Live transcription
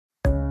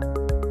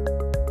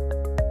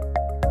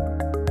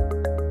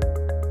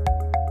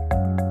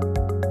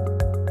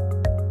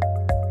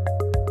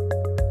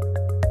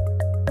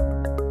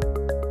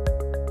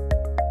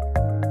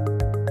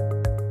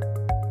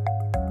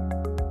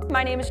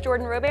My name is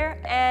Jordan Robert,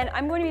 and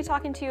I'm going to be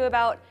talking to you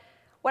about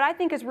what I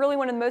think is really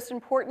one of the most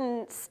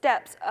important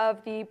steps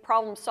of the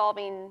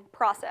problem-solving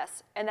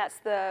process, and that's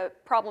the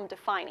problem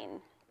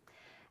defining.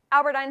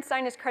 Albert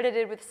Einstein is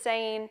credited with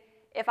saying,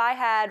 if I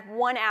had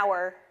 1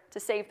 hour to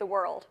save the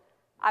world,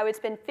 I would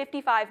spend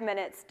 55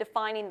 minutes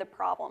defining the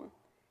problem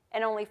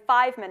and only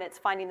 5 minutes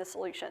finding the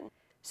solution.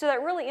 So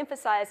that really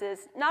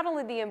emphasizes not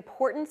only the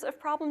importance of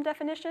problem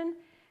definition,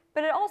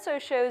 but it also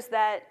shows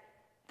that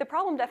the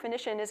problem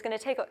definition is going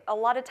to take a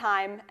lot of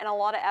time and a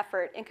lot of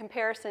effort in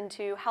comparison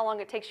to how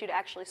long it takes you to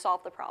actually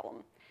solve the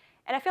problem.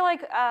 And I feel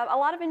like a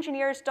lot of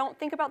engineers don't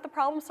think about the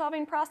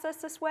problem-solving process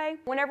this way.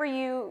 Whenever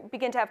you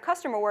begin to have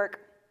customer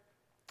work,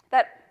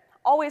 that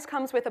always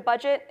comes with a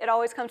budget, it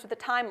always comes with a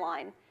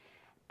timeline.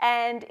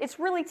 And it's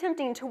really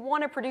tempting to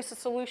want to produce a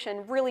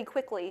solution really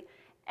quickly,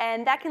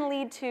 and that can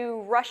lead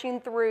to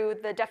rushing through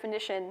the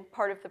definition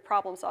part of the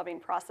problem-solving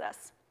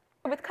process.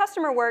 With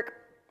customer work,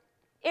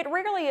 it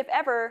rarely, if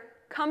ever,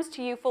 comes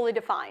to you fully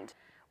defined.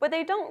 What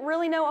they don't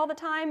really know all the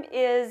time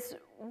is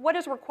what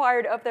is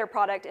required of their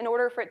product in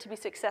order for it to be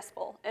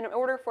successful, in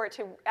order for it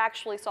to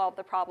actually solve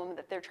the problem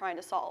that they're trying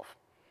to solve.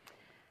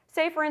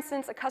 Say, for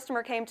instance, a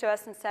customer came to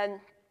us and said,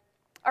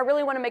 I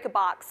really want to make a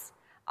box.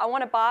 I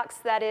want a box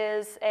that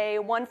is a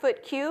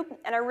 1-foot cube,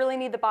 and I really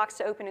need the box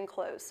to open and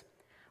close.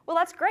 Well,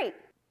 that's great,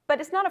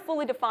 but it's not a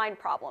fully defined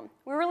problem.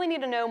 We really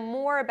need to know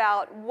more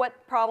about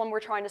what problem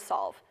we're trying to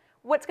solve.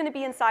 What's going to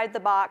be inside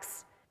the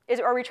box?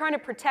 Are we trying to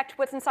protect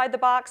what's inside the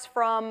box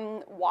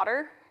from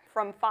water,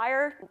 from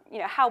fire?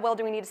 How well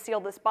do we need to seal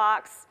this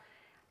box?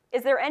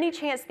 Is there any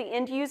chance the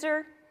end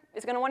user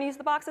is going to want to use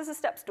the box as a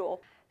step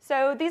stool?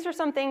 So these are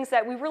some things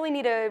that we really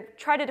need to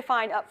try to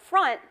define up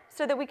front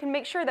so that we can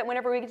make sure that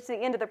whenever we get to the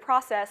end of the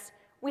process,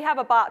 we have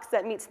a box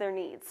that meets their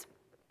needs.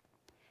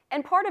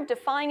 And part of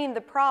defining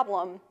the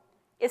problem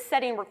is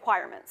setting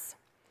requirements.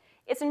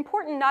 It's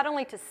important not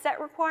only to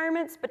set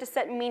requirements, but to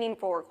set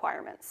meaningful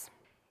requirements.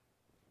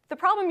 The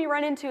problem you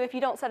run into if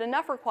you don't set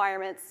enough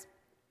requirements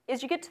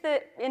is you get to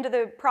the end of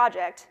the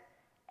project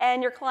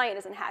and your client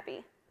isn't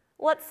happy.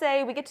 Let's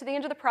say we get to the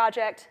end of the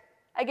project,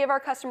 I give our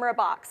customer a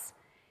box.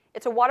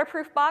 It's a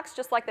waterproof box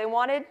just like they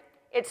wanted.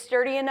 It's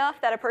sturdy enough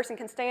that a person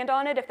can stand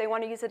on it if they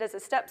want to use it as a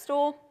step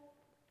stool.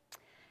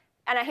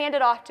 And I hand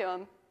it off to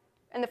them.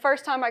 And the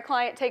first time my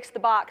client takes the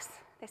box,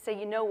 they say,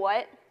 you know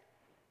what?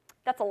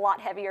 That's a lot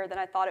heavier than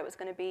I thought it was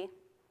going to be.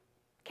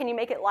 Can you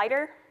make it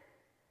lighter?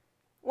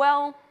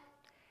 Well,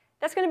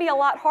 that's going to be a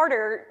lot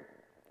harder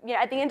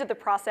at the end of the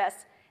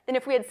process than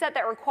if we had set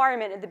that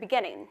requirement at the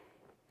beginning.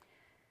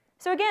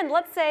 So again,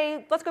 let's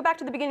go back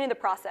to the beginning of the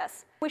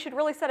process. We should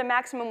really set a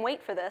maximum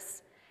weight for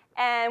this.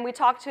 And we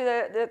talk to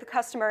the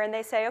customer, and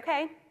they say,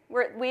 OK,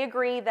 we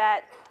agree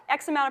that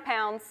X amount of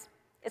pounds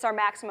is our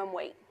maximum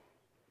weight.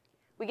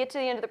 We get to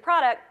the end of the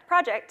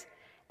project,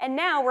 and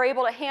now we're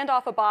able to hand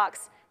off a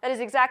box that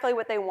is exactly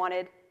what they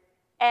wanted.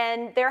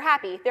 And they're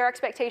happy. Their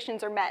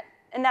expectations are met.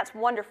 And that's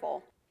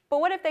wonderful. But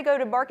what if they go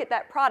to market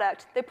that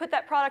product, they put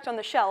that product on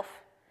the shelf,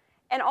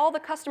 and all the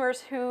customers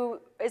who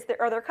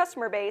are their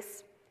customer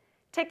base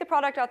take the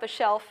product off the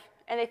shelf,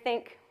 and they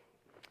think,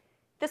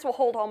 this will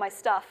hold all my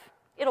stuff.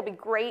 It'll be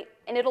great,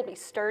 and it'll be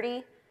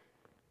sturdy,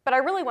 but I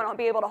really want to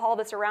be able to haul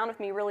this around with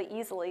me really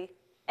easily,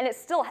 and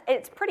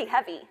it's pretty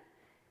heavy.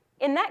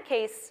 In that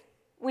case,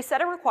 we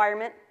set a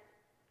requirement,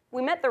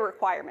 we met the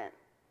requirement,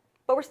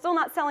 but we're still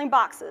not selling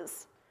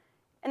boxes,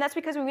 and that's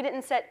because we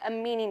didn't set a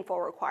meaningful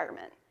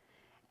requirement.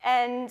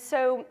 And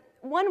so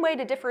one way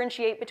to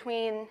differentiate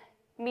between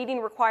meeting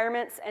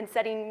requirements and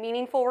setting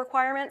meaningful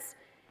requirements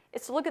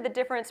is to look at the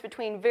difference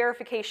between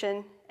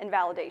verification and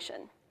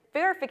validation.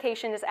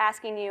 Verification is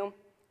asking you,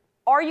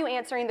 are you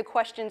answering the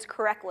questions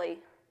correctly?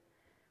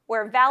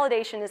 Where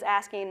validation is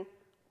asking,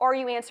 are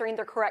you answering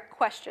the correct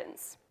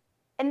questions?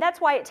 And that's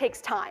why it takes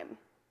time.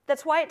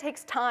 That's why it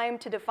takes time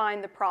to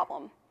define the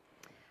problem.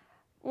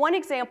 One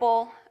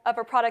example of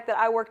a product that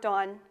I worked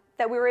on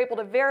that we were able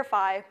to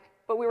verify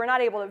but we were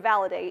not able to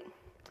validate.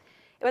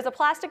 It was a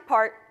plastic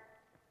part,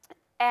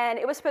 and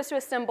it was supposed to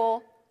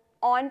assemble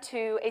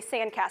onto a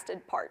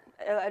sand-casted part,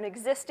 an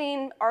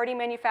existing, already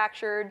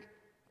manufactured,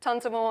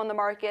 tons of them on the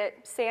market,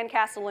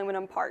 sand-cast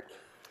aluminum part.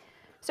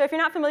 So if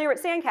you're not familiar with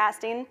sand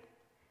casting,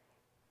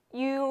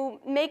 you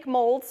make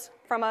molds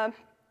from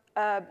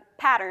a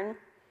pattern,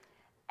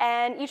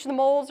 and each of the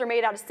molds are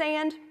made out of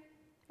sand.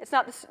 It's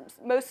not the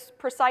most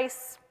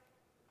precise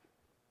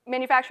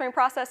manufacturing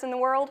process in the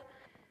world.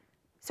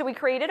 So we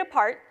created a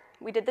part,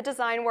 we did the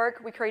design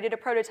work, we created a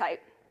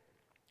prototype.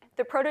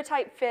 The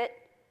prototype fit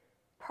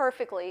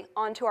perfectly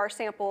onto our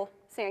sample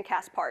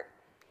sandcast part.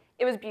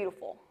 It was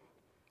beautiful.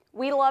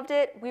 We loved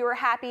it, we were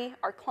happy,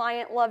 our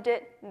client loved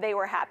it, they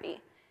were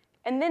happy.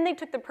 And then they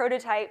took the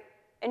prototype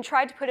and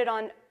tried to put it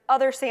on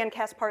other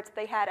sandcast parts that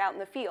they had out in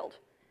the field.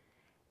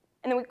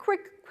 And then we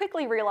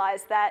quickly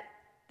realized that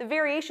the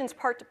variations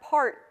part to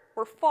part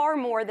were far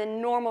more than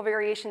normal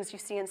variations you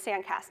see in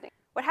sand casting.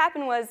 What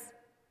happened was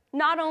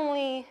not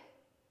only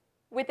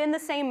within the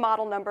same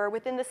model number,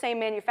 within the same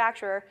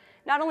manufacturer,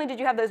 not only did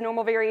you have those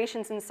normal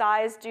variations in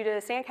size due to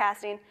sand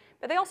casting,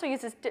 but they also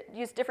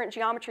used different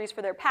geometries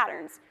for their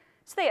patterns.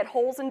 So they had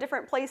holes in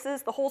different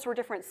places, the holes were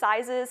different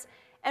sizes,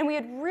 and we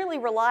had really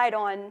relied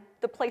on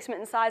the placement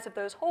and size of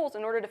those holes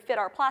in order to fit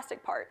our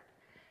plastic part.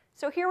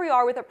 So here we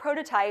are with a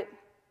prototype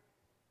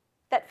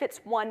that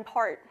fits one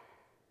part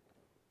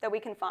that we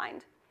can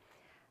find.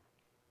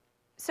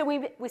 So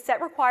we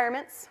set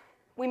requirements,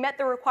 we met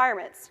the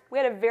requirements, we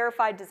had a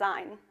verified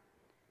design.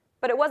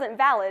 But it wasn't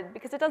valid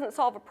because it doesn't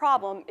solve a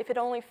problem if it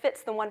only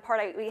fits the one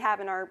part we have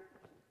in our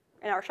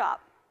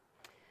shop.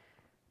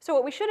 So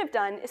what we should have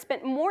done is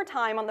spent more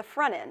time on the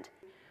front end.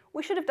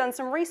 We should have done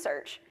some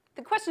research.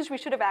 The questions we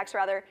should have asked,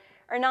 rather,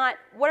 are not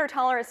what are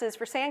tolerances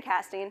for sand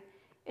casting.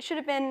 It should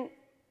have been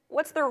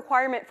what's the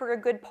requirement for a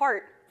good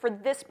part for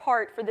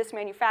this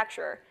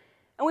manufacturer.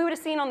 And we would have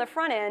seen on the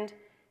front end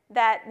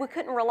that we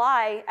couldn't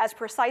rely as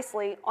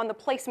precisely on the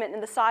placement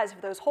and the size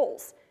of those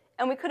holes.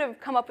 And we could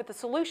have come up with a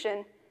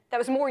solution that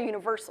was more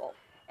universal.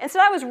 And so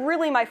that was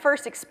really my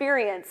first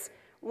experience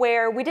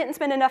where we didn't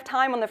spend enough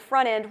time on the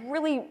front end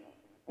really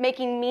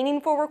making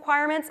meaningful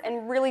requirements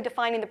and really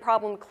defining the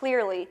problem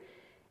clearly.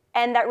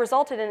 And that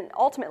resulted in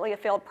ultimately a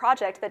failed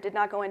project that did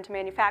not go into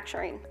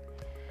manufacturing.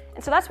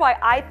 And so that's why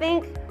I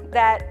think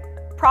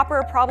that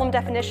proper problem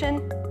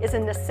definition is a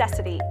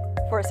necessity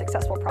for a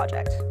successful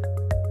project.